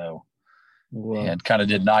 So, Wow. and kind of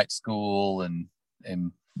did night school and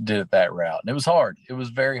did it that route. And it was hard. It was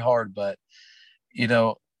very hard, but you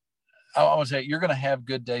know, I want to say you're going to have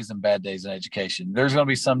good days and bad days in education. There's going to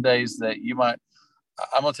be some days that you might.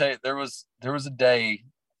 I'm going to tell you there was a day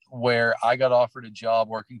where I got offered a job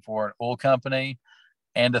working for an oil company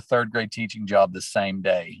and a third grade teaching job the same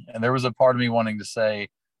day, and there was a part of me wanting to say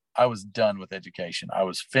I was done with education. I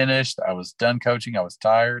was finished. I was done coaching. I was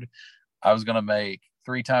tired. I was going to make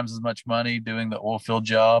 3 times as much money doing the oil field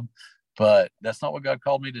job, but that's not what God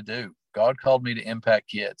called me to do. God called me to impact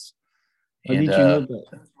kids. How And did you know that?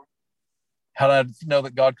 how did I know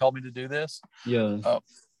that God called me to do this? Yeah. Uh,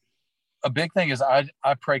 a big thing is I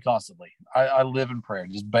pray constantly. I live in prayer,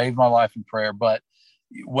 just bathe my life in prayer. But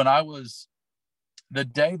when I was the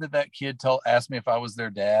day that kid asked me if I was their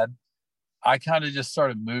dad, I kind of just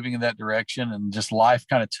started moving in that direction, and just life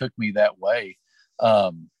kind of took me that way.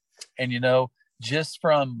 Um, and just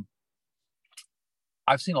from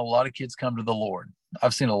I've seen a lot of kids come to the Lord.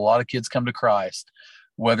 I've seen a lot of kids come to Christ,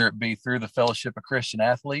 whether it be through the Fellowship of Christian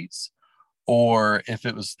Athletes or if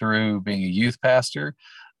it was through being a youth pastor.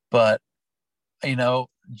 But,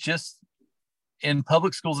 just in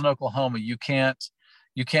public schools in Oklahoma, you can't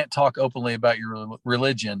talk openly about your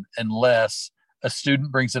religion unless a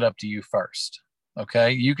student brings it up to you first.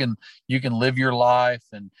 Okay. You can live your life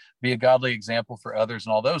and be a godly example for others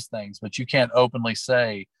and all those things, but you can't openly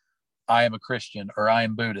say, I am a Christian, or I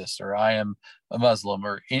am Buddhist, or I am a Muslim,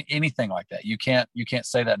 or anything like that. You can't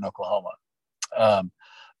say that in Oklahoma. Um,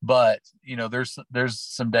 but there's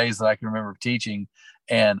some days that I can remember teaching,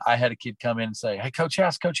 and I had a kid come in and say, "Hey, Coach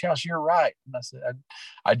House, you're right." And I said,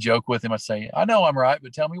 I joke with him. I say, "I know I'm right,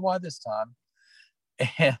 but tell me why this time."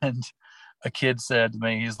 And a kid said to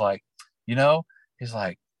me, you know, he's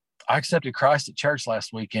like, "I accepted Christ at church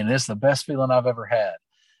last weekend. And it's the best feeling I've ever had."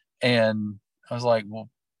 And I was like, "Well,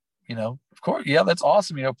 of course, yeah, that's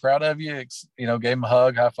awesome. Proud of you." Gave him a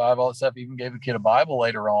hug, high five, all that stuff. Even gave the kid a Bible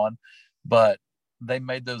later on, but they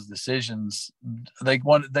made those decisions. They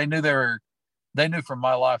knew from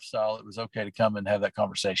my lifestyle it was okay to come and have that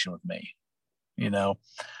conversation with me. You know,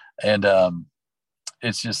 and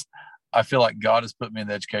it's just I feel like God has put me in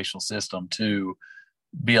the educational system to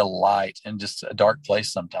be a light in just a dark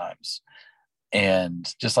place sometimes.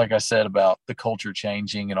 And just like I said about the culture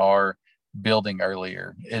changing in our building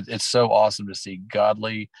earlier, it's so awesome to see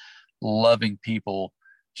godly, loving people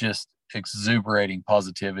just exuberating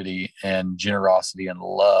positivity and generosity and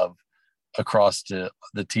love across to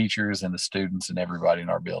the teachers and the students and everybody in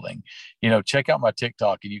our building. Check out my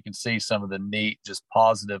TikTok and you can see some of the neat, just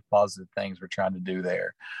positive things we're trying to do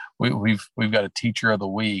there. We've got a teacher of the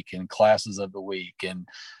week and classes of the week, and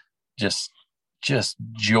just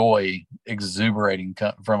joy exuberating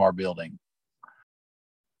from our building.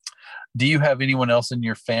 Do you have anyone else in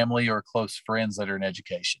your family or close friends that are in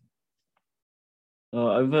education?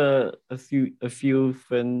 I've a few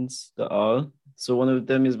friends that are. So one of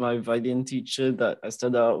them is my violin teacher that I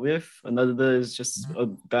started out with. Another is just a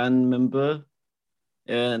band member.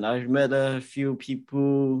 And I've met a few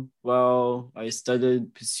people while I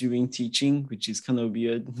started pursuing teaching, which is kind of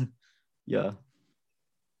weird. Yeah.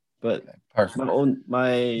 But Okay, perfect.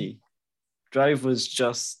 my drive was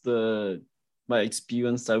just my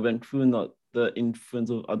experience I went through, not the influence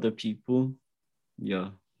of other people. Yeah.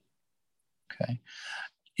 Okay.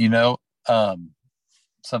 You know, um,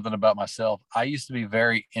 Something about myself. I used to be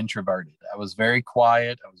very introverted. I was very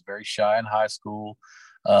quiet. I was very shy in high school.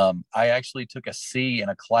 I actually took a C in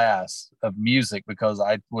a class of music because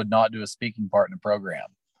I would not do a speaking part in a program.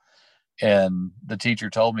 And the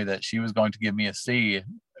teacher told me that she was going to give me a C,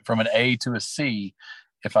 from an A to a C,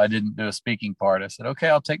 if I didn't do a speaking part. I said, okay,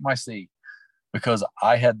 I'll take my C, because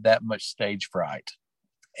I had that much stage fright.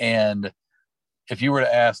 And if you were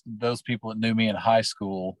to ask those people that knew me in high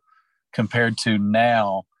school compared to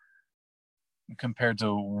now, compared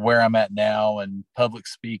to where I'm at now and public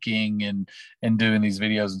speaking and doing these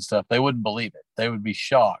videos and stuff, they wouldn't believe it. They would be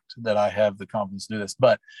shocked that I have the confidence to do this.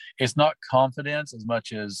 But it's not confidence as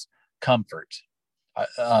much as comfort.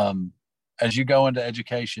 As you go into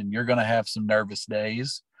education, you're going to have some nervous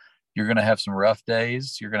days. You're going to have some rough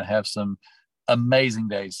days. You're going to have some amazing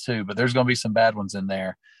days too, but there's going to be some bad ones in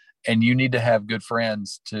there. And you need to have good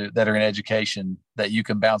friends that are in education that you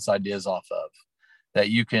can bounce ideas off of, that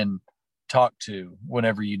you can talk to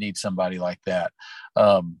whenever you need somebody like that.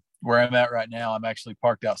 Where I'm at right now, I'm actually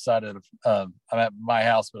parked outside of, I'm at my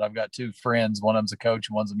house, but I've got two friends. One of them's a coach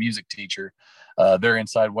and one's a music teacher. They're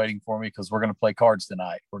inside waiting for me because we're going to play cards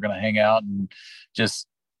tonight. We're going to hang out and just,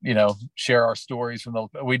 share our stories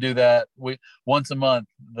we do that. Once a month,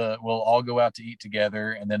 we'll all go out to eat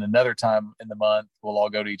together. And then another time in the month, we'll all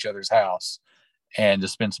go to each other's house and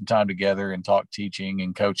just spend some time together and talk teaching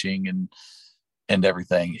and coaching and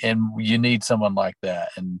everything. And you need someone like that.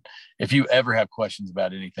 And if you ever have questions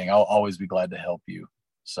about anything, I'll always be glad to help you.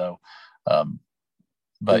 So,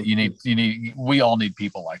 but we all need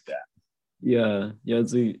people like that. Yeah,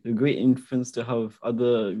 it's a great influence to have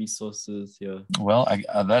other resources. Yeah. Well,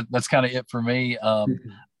 that's kind of it for me.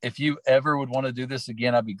 If you ever would want to do this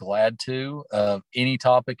again, I'd be glad to. Any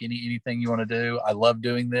topic, anything you want to do. I love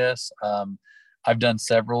doing this. I've done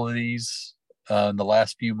several of these in the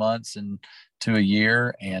last few months and to a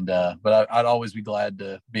year, and but I'd always be glad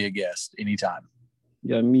to be a guest anytime.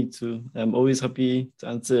 Yeah, me too. I'm always happy to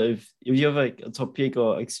answer if you have like a topic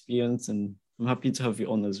or experience, and I'm happy to have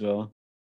you on as well.